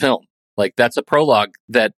first film. Like, that's a prologue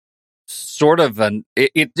that it's sort of an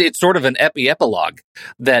epilogue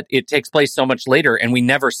that it takes place so much later, and we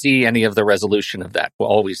never see any of the resolution of that. Well,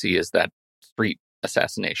 all we see is that street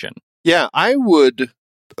assassination. Yeah, I would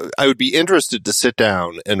be interested to sit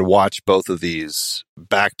down and watch both of these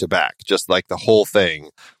back to back, just like the whole thing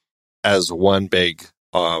as one big,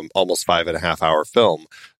 almost 5.5 hour film,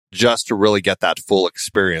 just to really get that full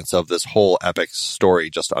experience of this whole epic story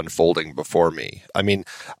just unfolding before me. I mean,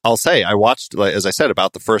 I'll say I watched, as I said,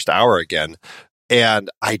 about the first hour again, and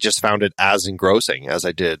I just found it as engrossing as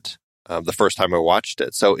I did the first time I watched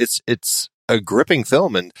it. So it's a gripping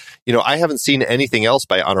film, and I haven't seen anything else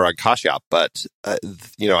by Anurag Kashyap, but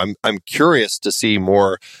I'm curious to see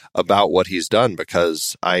more about what he's done,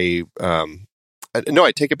 because I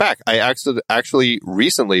take it back. I actually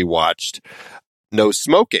recently watched No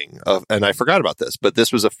Smoking, and I forgot about this, but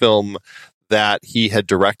this was a film that he had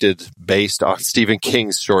directed based on Stephen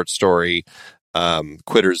King's short story,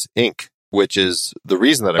 Quitters, Inc., which is the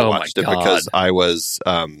reason that I watched it, because I was,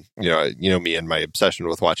 me and my obsession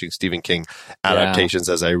with watching Stephen King adaptations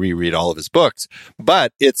as I reread all of his books.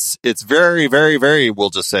 But it's very, very, very,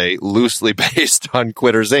 we'll just say, loosely based on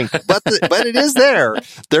Quitters, Inc. But it is there.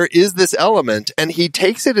 There is this element, and he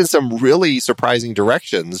takes it in some really surprising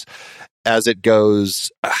directions as it goes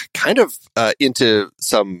into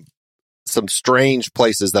some strange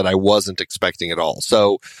places that I wasn't expecting at all.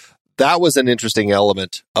 So that was an interesting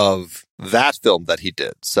element of that film that he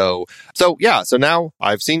did. So now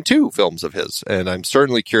I've seen 2 films of his, and I'm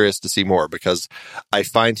certainly curious to see more, because I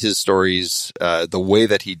find his stories, the way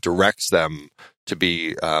that he directs them, to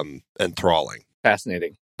be enthralling.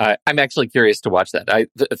 Fascinating. I'm actually curious to watch that.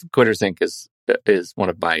 Quitters, Inc. is one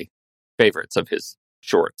of my favorites of his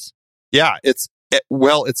shorts. Yeah, it's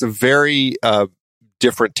a very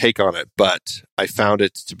different take on it, but I found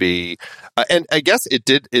it to be, and I guess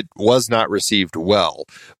it was not received well,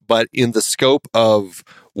 but in the scope of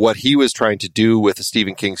what he was trying to do with a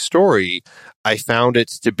Stephen King story, I found it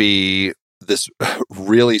to be this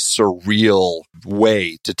really surreal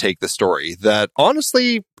way to take the story that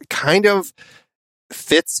honestly kind of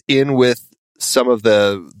fits in with some of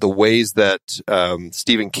the ways that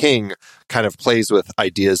Stephen King kind of plays with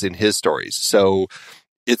ideas in his stories. So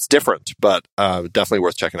it's different, but definitely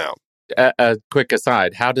worth checking out. A quick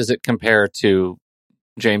aside, how does it compare to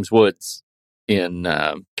James Woods in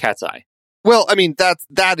Cat's Eye? Well, I mean,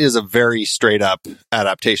 that is a very straight up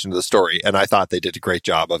adaptation of the story, and I thought they did a great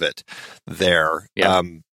job of it there. Yeah.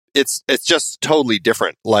 It's just totally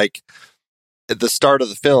different. Like, at the start of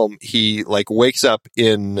the film, he wakes up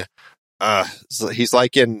in he's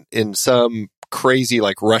in some crazy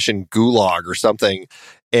Russian gulag or something,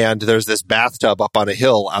 and there's this bathtub up on a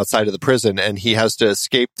hill outside of the prison, and he has to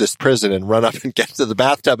escape this prison and run up and get to the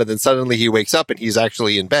bathtub, and then suddenly he wakes up and he's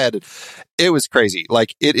actually in bed. It was crazy.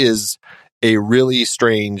 It is a really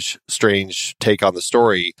strange take on the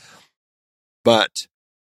story, but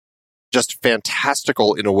just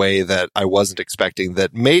fantastical in a way that I wasn't expecting,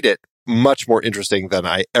 that made it much more interesting than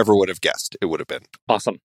I ever would have guessed it would have been.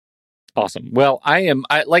 Awesome. Well, I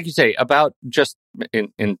like you say, about just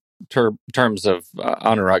in terms of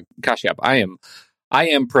Anurag Kashyap, I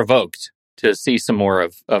am provoked to see some more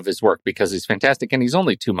of his work because he's fantastic, and he's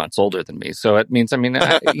only 2 months older than me. So it means,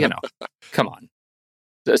 come on,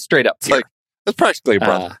 straight up. It's like, that's practically a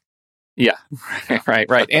brother. Yeah,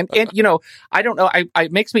 right. And I don't know.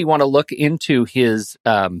 It makes me want to look into his.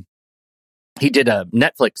 He did a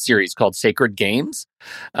Netflix series called Sacred Games.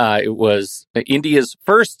 It was India's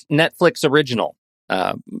first Netflix original,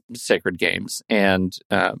 Sacred Games, and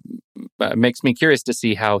it makes me curious to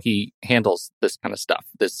see how he handles this kind of stuff,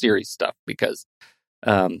 this series stuff, because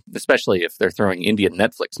especially if they're throwing Indian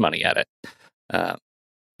Netflix money at it,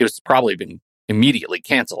 it was probably been immediately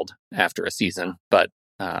canceled after a season, but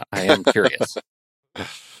I am curious.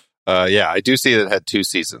 I do see that it had 2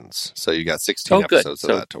 seasons, so you got 16 episodes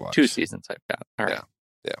of that to watch. 2 seasons I've got. All right.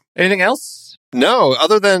 Yeah. Anything else? No,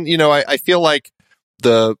 other than, I feel like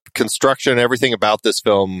the construction, everything about this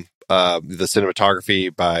film, the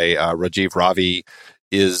cinematography by Rajiv Ravi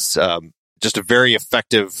is just a very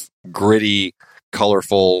effective, gritty,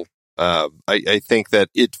 colorful. I think that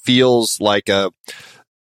it feels like I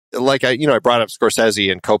brought up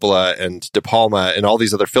Scorsese and Coppola and De Palma and all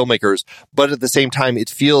these other filmmakers, but at the same time, it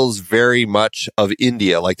feels very much of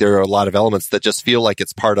India. Like there are a lot of elements that just feel like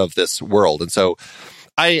it's part of this world. And so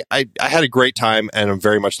I had a great time, and I'm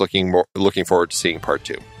very much looking forward to seeing part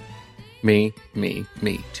 2. Me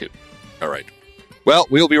too. All right. Well,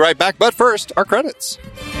 we'll be right back, but first, our credits.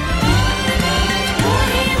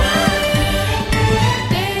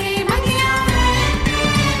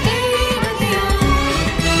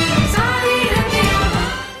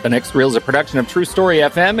 The next reel is a production of True Story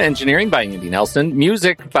FM, engineering by Andy Nelson,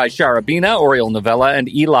 music by Sharabina, Oriel Novella, and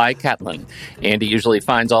Eli Catlin. Andy usually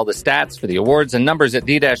finds all the stats for the awards and numbers at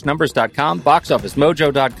d-numbers.com,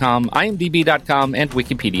 boxofficemojo.com, imdb.com, and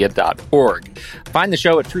wikipedia.org. Find the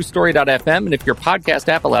show at truestory.fm, and if your podcast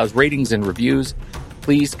app allows ratings and reviews,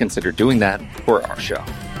 please consider doing that for our show.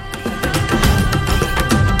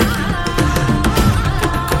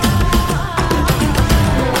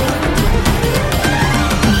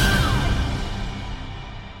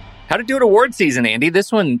 How to do it award season, Andy.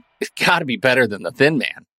 This one has got to be better than The Thin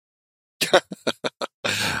Man.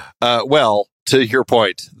 Well, to your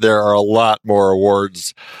point, there are a lot more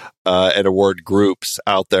awards and award groups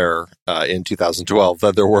out there in 2012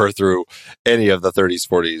 than there were through any of the 30s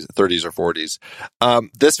or 40s.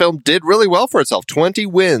 This film did really well for itself. 20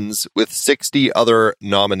 wins with 60 other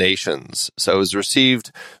nominations. So it was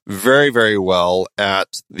received very, very well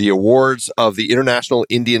at the awards of the International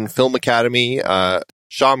Indian Film Academy.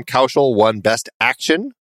 Sham Kaushal won Best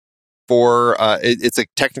Action for, it's a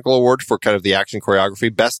technical award for kind of the action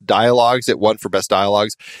choreography. Best Dialogues, it won for Best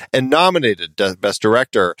Dialogues. And nominated Best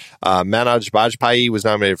Director, Manoj Bajpayee was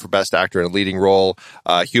nominated for Best Actor in a Leading Role.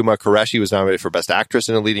 Huma Qureshi was nominated for Best Actress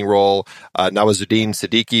in a Leading Role. Nawazuddin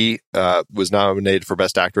Siddiqui was nominated for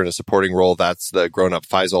Best Actor in a Supporting Role. That's the grown-up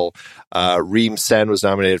Faisal. Reem Sen was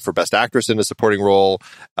nominated for Best Actress in a Supporting Role.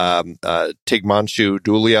 Tigmanshu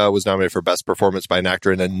Dhulia was nominated for Best Performance by an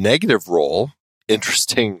Actor in a Negative Role.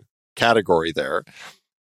 Interesting category there.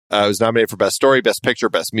 Was nominated for Best Story, Best Picture,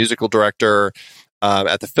 Best Musical Director.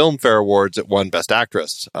 At the Filmfare Awards, it won Best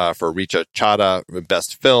Actress for Richa Chadha,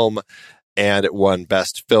 Best Film, and it won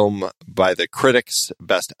Best Film by the Critics,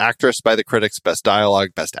 Best Actress by the Critics, Best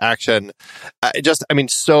Dialogue, Best Action.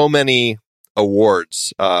 So many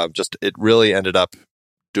awards. It really ended up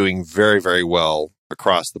doing very, very well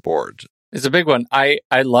across the board. It's a big one. I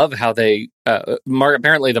love how they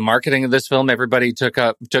apparently the marketing of this film, everybody took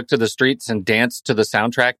to the streets and danced to the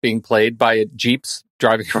soundtrack being played by Jeeps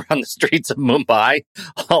driving around the streets of Mumbai.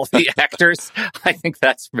 All the actors. I think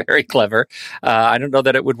that's very clever. I don't know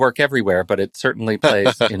that it would work everywhere, but it certainly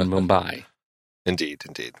plays in Mumbai. Indeed.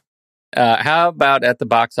 How about at the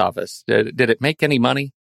box office? Did it make any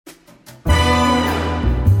money?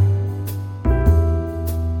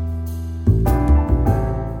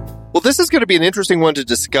 Well, this is going to be an interesting one to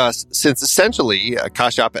discuss since essentially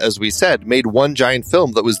Kashyap, as we said, made one giant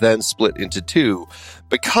film that was then split into 2.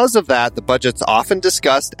 Because of that, the budget's often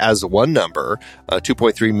discussed as one number,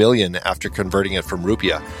 2.3 million after converting it from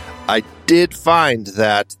rupiah. I did find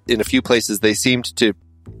that in a few places they seemed to,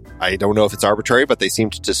 I don't know if it's arbitrary, but they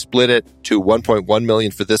seemed to split it to 1.1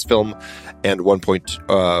 million for this film and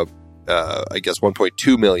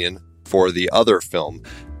 1.2 million for the other film.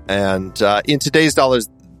 And in today's dollars,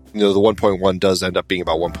 the 1.1 does end up being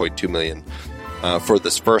about 1.2 million for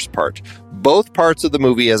this first part. Both parts of the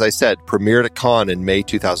movie, as I said, premiered at Cannes in May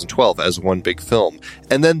 2012 as one big film.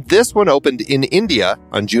 And then this one opened in India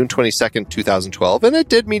on June 22nd, 2012, and it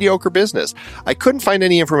did mediocre business. I couldn't find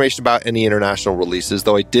any information about any international releases,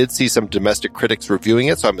 though I did see some domestic critics reviewing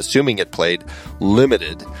it, so I'm assuming it played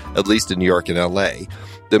limited, at least in New York and LA.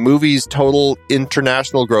 The movie's total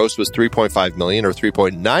international gross was $3.5 million or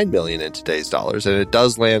 $3.9 million in today's dollars, and it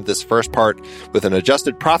does land this first part with an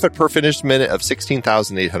adjusted profit per finished minute of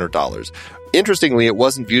 $16,800. Interestingly, it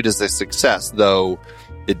wasn't viewed as a success, though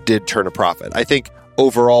it did turn a profit. I think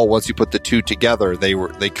overall, once you put the two together,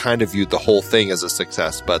 they kind of viewed the whole thing as a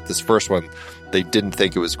success, but this first one, they didn't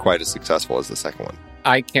think it was quite as successful as the second one.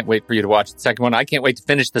 I can't wait for you to watch the second one. I can't wait to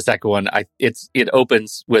finish the second one. It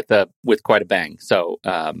opens with quite a bang. So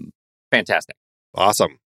fantastic.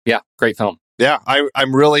 Awesome. Yeah, great film. Yeah,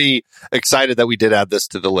 I'm really excited that we did add this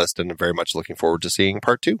to the list, and I'm very much looking forward to seeing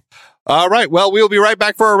part 2. All right, well, we'll be right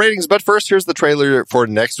back for our ratings, but first, here's the trailer for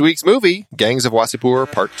next week's movie, Gangs of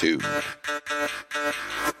Wasseypur Part 2.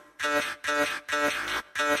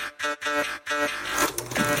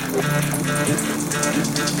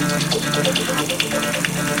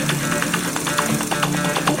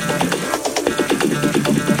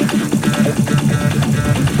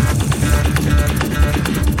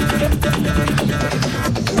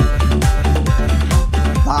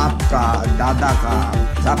 बाप का दादा का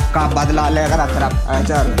सबका बदला लेकर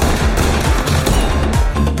चल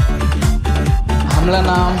हमला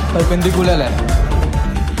नाम परपेंडिकुलर है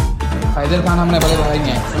फैजल खान हमने बड़े भाई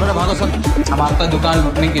हैं मेरा भागो सब हमारे पास दुकान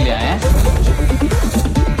लूटने के लिए आए हैं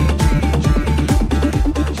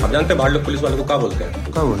आप जानते हैं बाहर लोग पुलिस वालों को क्या बोलते हैं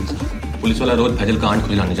पुलिस वाला रोज फैजल का आंट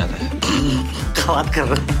खुलाने जाता है क्या बात कर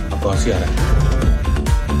रहे हैं अब तो हंसी आ रहा है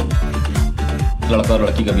लड़का और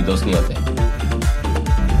लड़की कभी दोस्त नहीं होते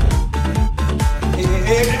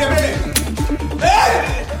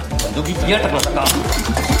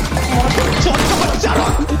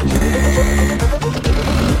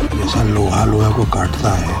जैसा लोहा लोहा को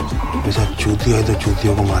काटता है वैसा चूतिया है तो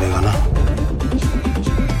चूतियों को मारेगा ना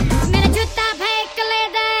मेरा जूता फेंक ले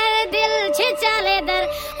दर दिल छिचा ले दर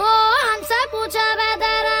ओ हमसे पूछा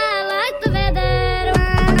वेदर लाइक द वेदर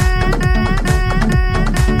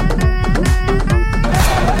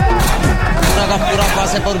पूरा का पूरा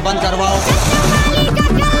वासेपुर बंद करवाओ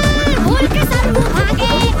भूल के सब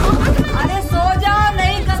भागे अरे सो जाओ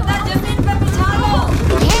नहीं गद्दा जमीन पे बिछा लो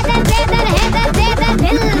हेदर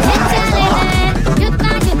दिल छिचा ले दर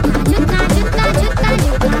जुत्ता जुत्ता जुत्ता जुत्ता जुत्ता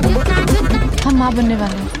जुत्ता जुत्ता हम माँ बनने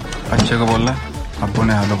वाले हैं अच्छे को बोल रहा है अब्बू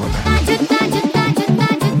ने हालो बोला जुत्ता जुत्ता जुत्ता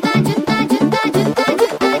जुत्ता जुत्ता जुत्ता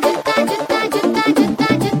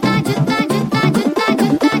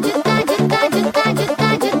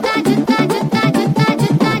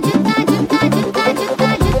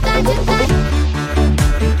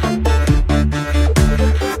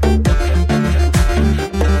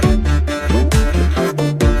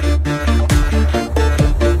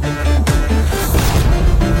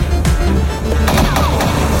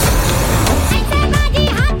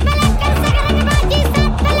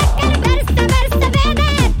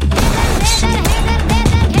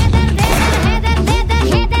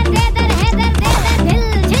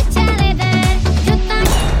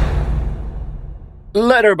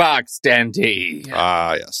Letterboxd NT.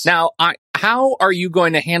 Yes. Now, how are you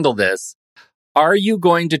going to handle this? Are you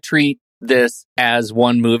going to treat this as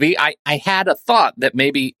one movie? I had a thought that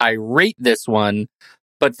maybe I rate this one,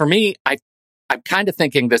 but for me, I'm kind of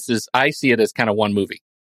thinking I see it as kind of one movie.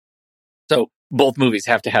 So both movies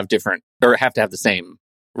have to have the same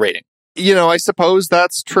rating. You know, I suppose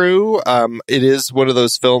that's true. It is one of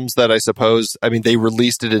those films that they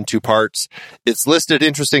released it in 2 parts. It's listed,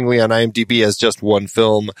 interestingly, on IMDb as just one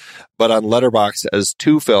film, but on Letterboxd as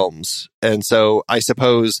 2 films. And so I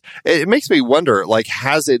suppose it makes me wonder,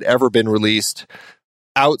 has it ever been released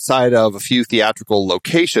outside of a few theatrical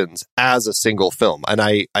locations as a single film? And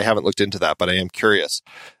I haven't looked into that, but I am curious.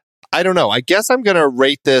 I don't know. I guess I'm going to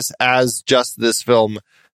rate this as just this film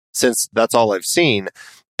since that's all I've seen.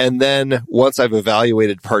 And then once I've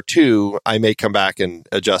evaluated part 2, I may come back and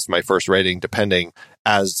adjust my first rating depending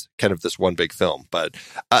as kind of this one big film. But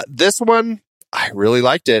this one, I really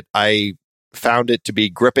liked it. I found it to be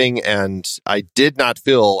gripping, and I did not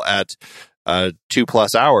feel at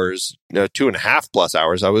 2+ hours, 2.5+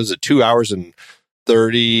 hours. I was at 2 hours and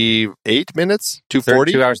 38 minutes,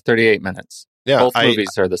 2:40. 2 hours, 38 minutes. Yeah, both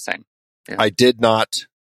movies are the same. Yeah. I did not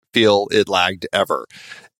feel it lagged ever.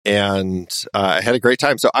 And I had a great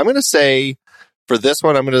time. So I'm going to say for this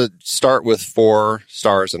one, I'm going to start with 4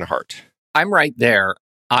 stars and a heart. I'm right there.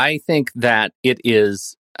 I think that it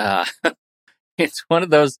is, it's one of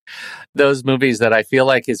those movies that I feel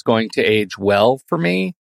like is going to age well for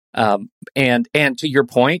me. And to your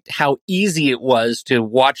point, how easy it was to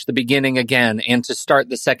watch the beginning again and to start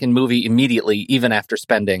the second movie immediately, even after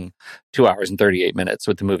spending 2 hours and 38 minutes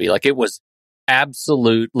with the movie. It was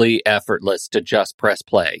absolutely effortless to just press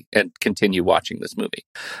play and continue watching this movie,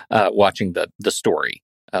 watching the story.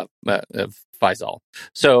 Faisal.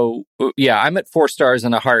 So, yeah, I'm at 4 stars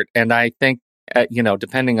and a heart. And I think,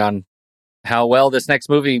 depending on how well this next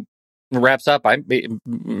movie wraps up,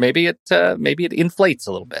 maybe it inflates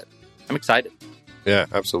a little bit. I'm excited. Yeah,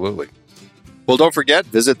 absolutely. Well, don't forget,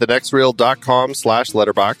 visit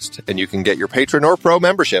thenextreel.com/letterboxd, and you can get your patron or pro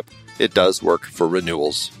membership. It does work for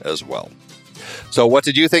renewals as well. So what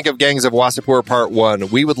did you think of Gangs of Wasseypur Part 1?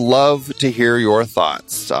 We would love to hear your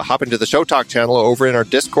thoughts. Hop into the Show Talk channel over in our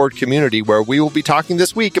Discord community, where we will be talking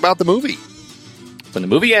this week about the movie. When the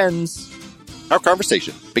movie ends, our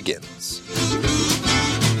conversation begins.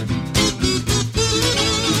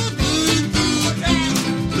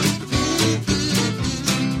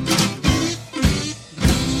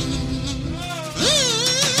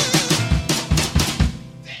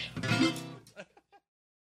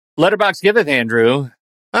 Letterboxd giveth, Andrew.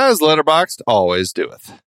 As Letterboxd always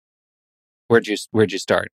doeth. Where'd you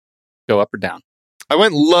start? Go up or down? I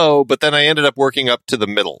went low, but then I ended up working up to the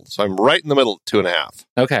middle. So I'm right in the middle at 2.5.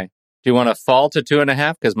 Okay. Do you want to fall to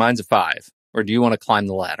 2.5? Because mine's a 5. Or do you want to climb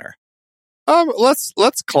the ladder? Let's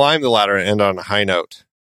climb the ladder and end on a high note.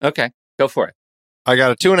 Okay. Go for it. I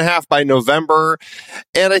got a 2.5 by November.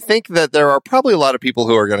 And I think that there are probably a lot of people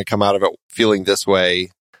who are going to come out of it feeling this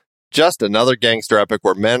way. Just another gangster epic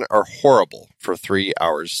where men are horrible for 3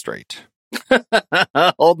 hours straight.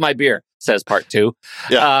 Hold my beer, says part 2.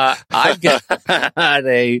 Yeah. I've got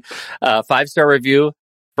a 5-star review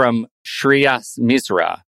from Shreyas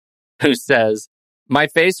Misra, who says, "My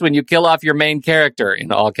face when you kill off your main character,"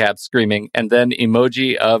 in all caps screaming, and then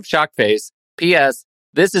emoji of shock face. P.S.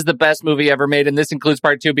 This is the best movie ever made, and this includes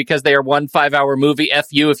part 2 because they are one 5-hour movie. F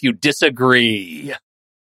you if you disagree.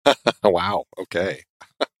 Wow. Okay.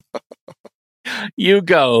 You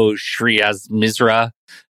go, Shreyas Misra.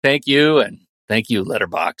 Thank you, and thank you,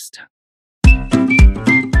 Letterboxd.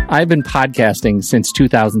 I've been podcasting since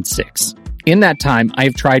 2006. In that time,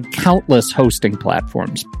 I've tried countless hosting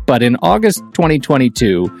platforms, but in August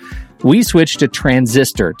 2022, we switched to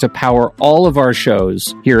Transistor to power all of our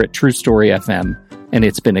shows here at True Story FM, and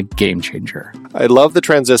it's been a game changer. I love the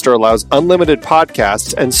Transistor allows unlimited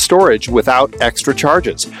podcasts and storage without extra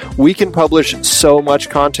charges. We can publish so much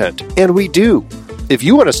content, and we do. If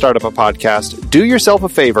you want to start up a podcast, do yourself a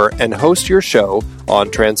favor and host your show on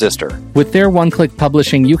Transistor. With their one-click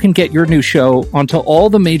publishing, you can get your new show onto all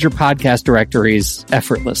the major podcast directories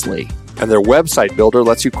effortlessly. And their website builder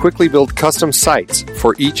lets you quickly build custom sites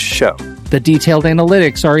for each show. The detailed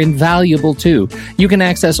analytics are invaluable too. You can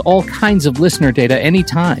access all kinds of listener data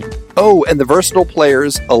anytime. Oh, and the versatile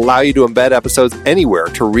players allow you to embed episodes anywhere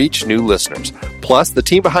to reach new listeners. Plus, the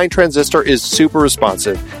team behind Transistor is super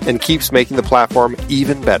responsive and keeps making the platform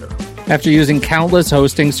even better. After using countless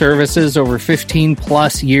hosting services over 15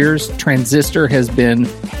 plus years, Transistor has been,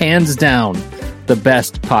 hands down, the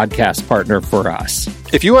best podcast partner for us.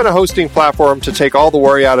 If you want a hosting platform to take all the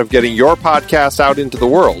worry out of getting your podcast out into the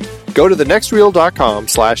world, go to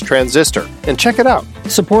thenextreel.com/transistor and check it out.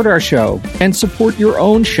 Support our show and support your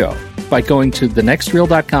own show by going to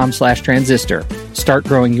thenextreel.com/transistor. Start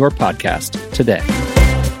growing your podcast today.